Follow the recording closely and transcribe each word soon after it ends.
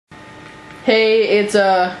Hey, it's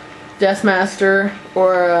Deathmaster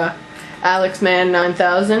or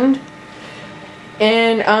AlexMan9000,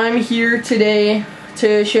 and I'm here today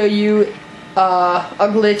to show you a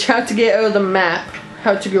glitch, how to get out of the map,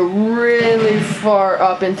 how to go really far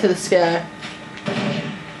up into the sky.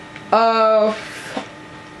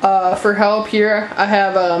 For help here, I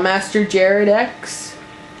have Master Jared X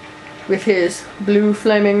with his blue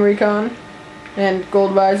flaming recon and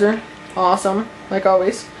gold visor. Awesome, like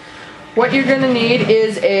always. What you're gonna need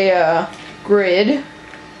is a grid,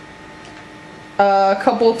 a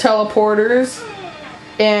couple teleporters,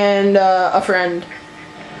 and a friend.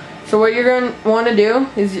 So what you're gonna want to do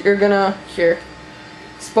is you're gonna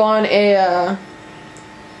spawn a.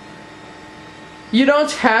 You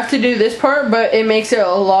don't have to do this part, but it makes it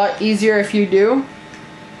a lot easier if you do.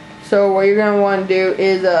 So what you're gonna want to do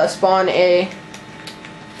is spawn a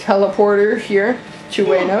teleporter here,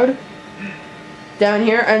 two-way node. Down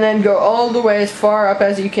here, and then go all the way as far up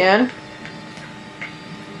as you can,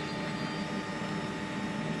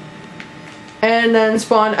 and then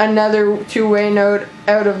spawn another two-way node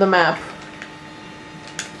out of the map.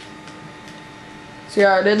 See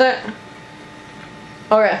how I did that?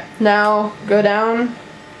 Okay, now go down.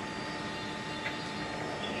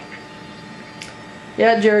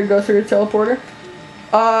 Yeah, Jared, go through the teleporter.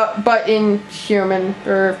 But in human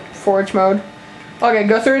or forge mode. Okay,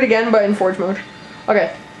 go through it again, but in forge mode.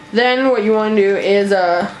 Okay, then what you want to do is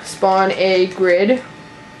spawn a grid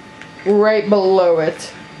right below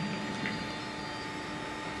it.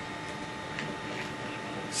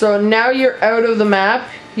 So now you're out of the map.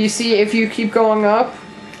 You see, if you keep going up,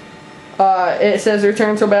 it says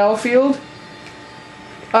return to battlefield.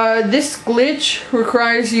 This glitch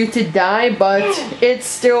requires you to die, but it's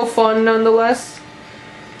still fun nonetheless.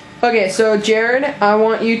 Okay, so Jared, I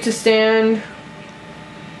want you to stand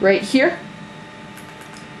right here.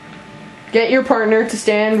 Get your partner to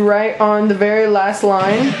stand right on the very last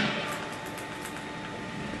line.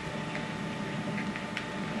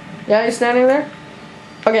 Yeah, you're standing there?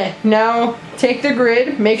 Okay, now take the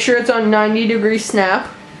grid, make sure it's on 90-degree snap,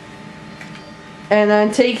 and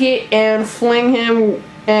then take it and fling him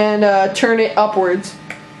and turn it upwards.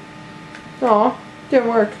 Aw, didn't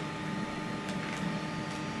work.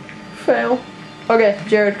 Fail. Okay,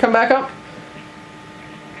 Jared, come back up.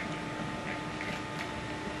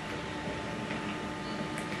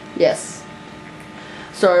 Yes.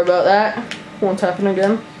 Sorry about that. Won't happen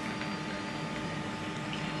again.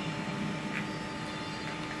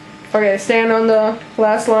 Okay, stand on the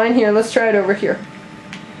last line here. Let's try it over here.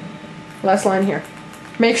 Last line here.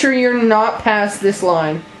 Make sure you're not past this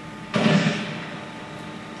line.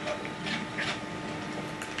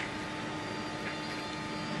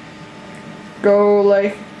 Go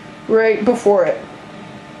like right before it.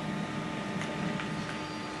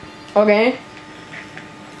 Okay.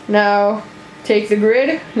 Now take the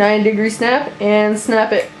grid, 90-degree snap, and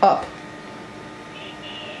snap it up.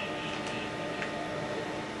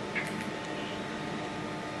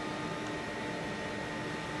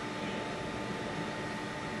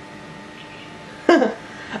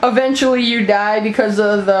 Eventually you die because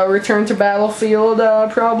of the return to battlefield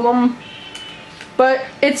problem, but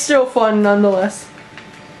it's still fun nonetheless.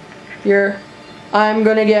 I'm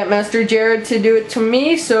gonna get Master Jared to do it to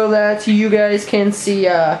me so that you guys can see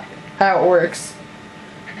how it works.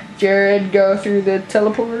 Jared, go through the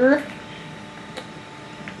teleporter.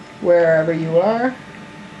 Wherever you are.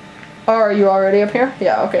 Oh, are you already up here?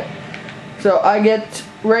 Yeah, okay. So I get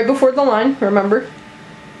right before the line, remember.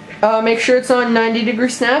 Make sure it's on 90-degree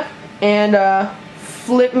snap, and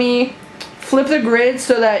flip the grid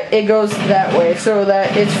so that it goes that way, so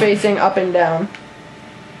that it's facing up and down.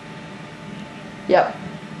 Yep.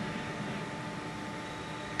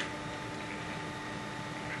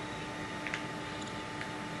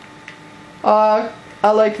 I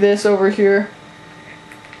like this over here.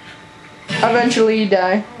 Eventually you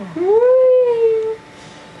die. Whee!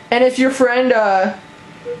 And if your friend,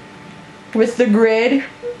 with the grid,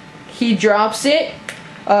 he drops it,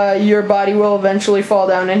 your body will eventually fall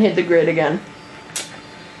down and hit the grid again.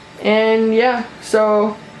 And yeah,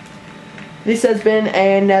 so this has been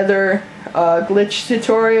another glitch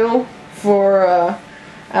tutorial for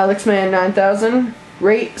AlexMan9000.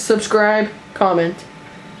 Rate, subscribe, comment.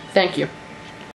 Thank you.